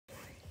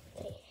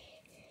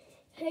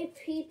Hey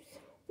peeps,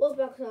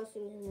 welcome back to us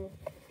in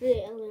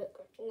today. I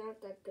look not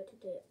that good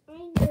today. I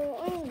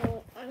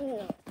know.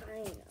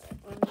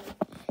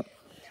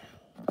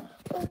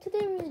 Well,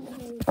 today we're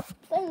doing,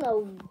 I don't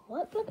know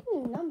what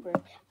looking number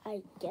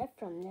I get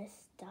from this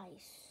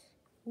dice.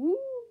 Woo!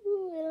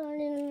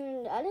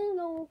 I didn't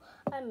know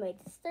I made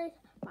this dice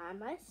by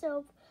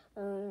myself. I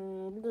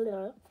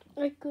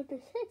go to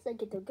 6, I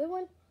get the good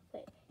one.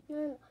 Wait,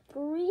 no,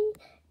 3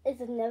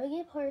 is a never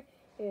get part.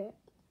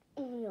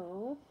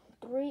 No.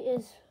 3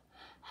 is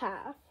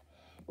half,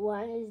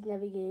 1 is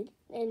never good,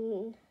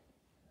 and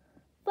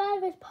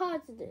 5 is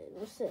positive,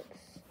 or 6.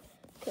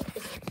 Okay,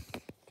 6.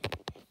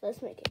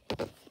 Let's make it.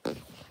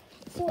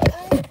 So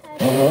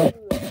I have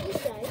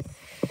these dice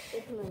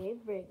with my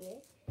burger.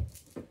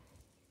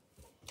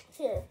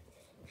 Here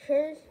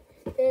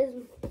is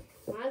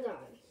my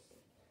dice.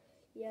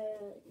 Yeah,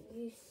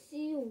 you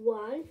see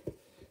 1,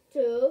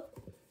 2,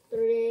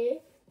 3,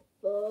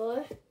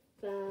 4,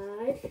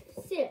 5,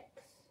 6.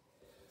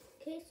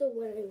 Okay, so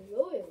when I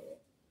roll it,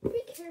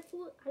 be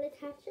careful on the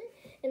catcher.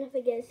 And if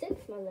I get a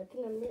 6, my lucky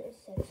number is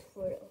 6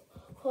 for the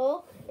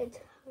whole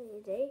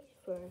entire day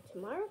for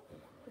tomorrow.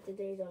 But the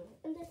day is on.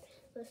 And then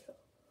let's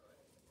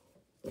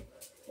roll.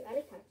 I got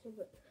a catcher,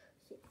 but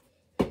see.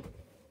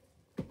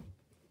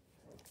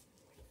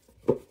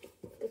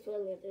 That's what I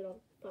landed on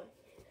 5.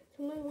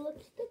 So my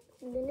lucky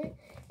minute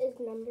is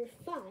number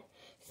 5.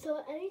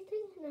 So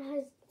anything that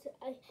has,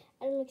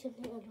 I make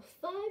something out of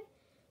 5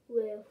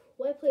 with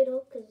white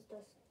Play-Doh, because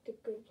that's the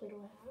good Play-Doh I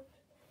have.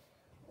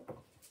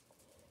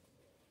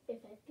 If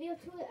I feel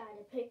to it, I had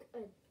to pick a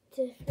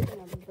different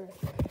number.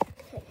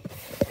 Okay.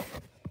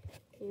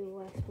 You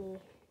watch me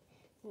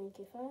make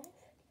it 5.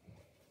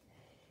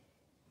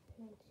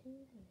 1, 2,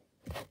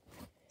 3.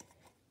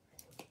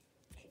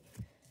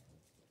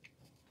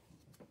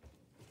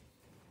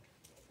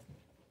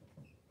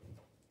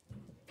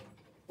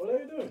 What are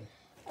you doing?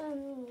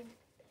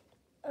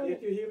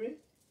 Did you hear me?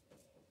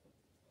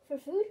 For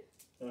food?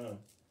 Uh-huh.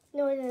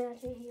 No, I didn't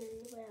actually hear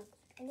you. But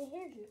I didn't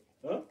hear you.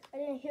 Huh? I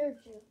didn't hear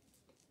you.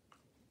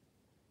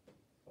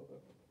 Okay.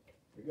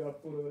 We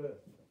got food over there.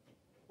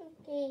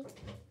 Okay.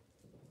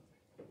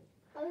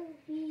 I'll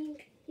be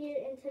here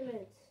in 10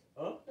 minutes.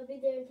 Huh? I'll be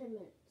there in 10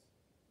 minutes.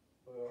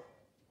 Well,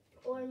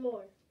 Or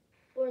more.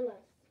 Or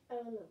less. I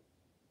don't know.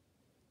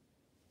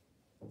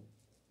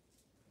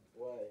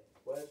 why?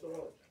 Why so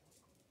much?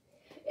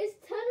 It's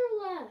 10 or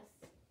less.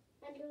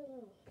 I don't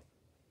know.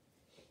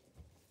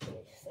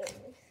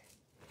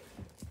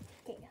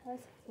 Okay,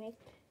 let's make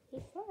the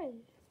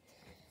fries.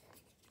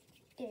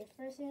 Okay,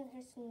 first thing I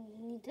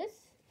need this.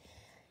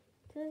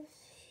 This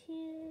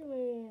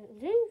here,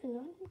 there's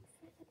no.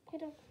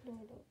 Get up, no.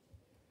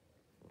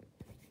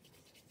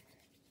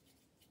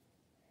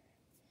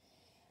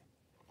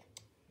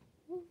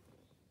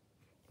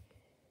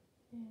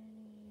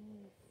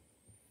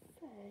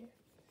 Five.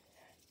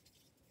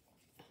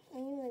 I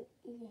need like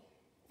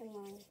a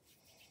line.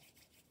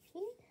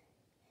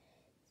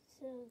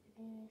 So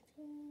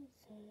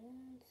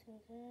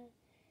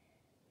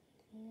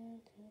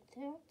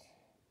that.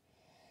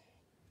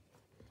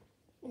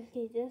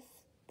 Okay, this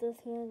does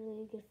not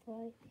really good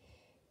fly,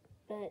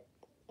 but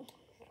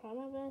try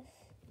my best.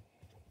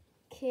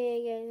 Okay,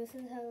 guys, this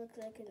is how it looks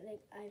like.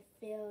 I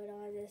failed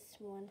on this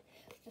one.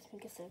 Let's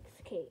make a 6.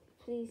 Okay,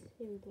 please,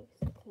 here we go.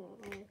 6. No,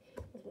 let's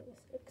make a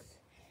 6.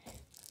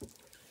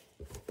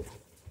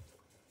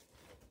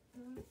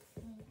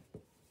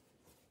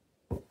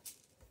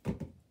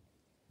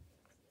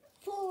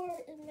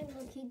 And then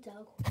lucky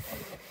dog.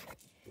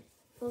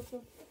 Put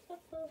that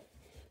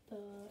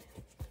down.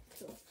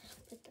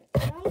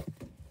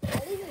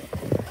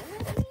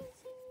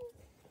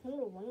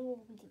 Number 1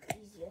 will be the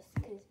easiest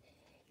because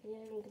you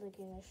don't get like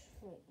in a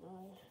straight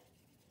line.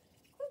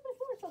 Number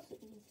 4 is also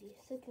easy.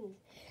 Second,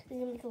 then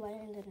you make a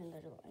line and then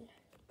another line.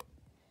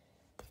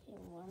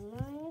 Okay, 1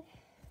 line.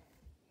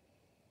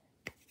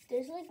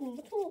 There's like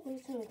multiple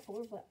ways to make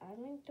 4, but I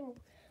make the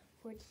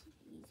 4 the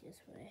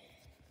easiest way.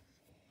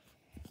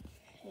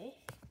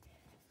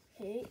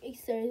 Okay, it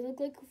starts to look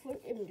like a 4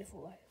 and a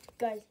 4.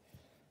 Guys.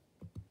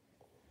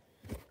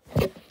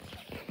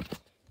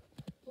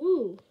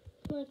 Ooh,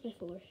 who likes my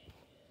 4?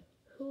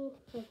 Who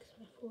likes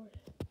my 4?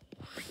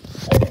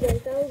 Okay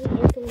guys, that was the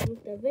end of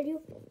the video.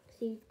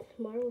 See you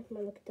tomorrow with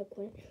my look at the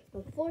coin.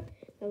 Number 4.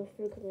 Number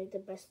 4 could make the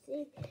best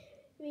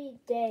every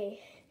day.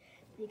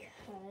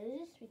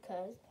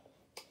 Because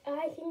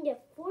I can get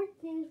 4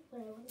 things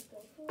when I want to go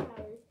 4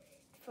 hours.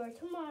 For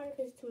tomorrow,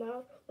 because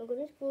tomorrow I'm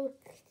going to school.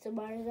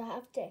 Tomorrow is a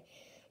half day,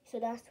 so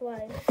that's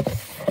why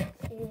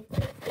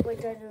we're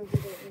done with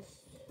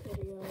this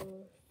video.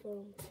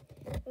 So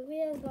the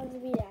video is going to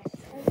be that.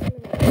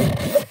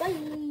 Bye.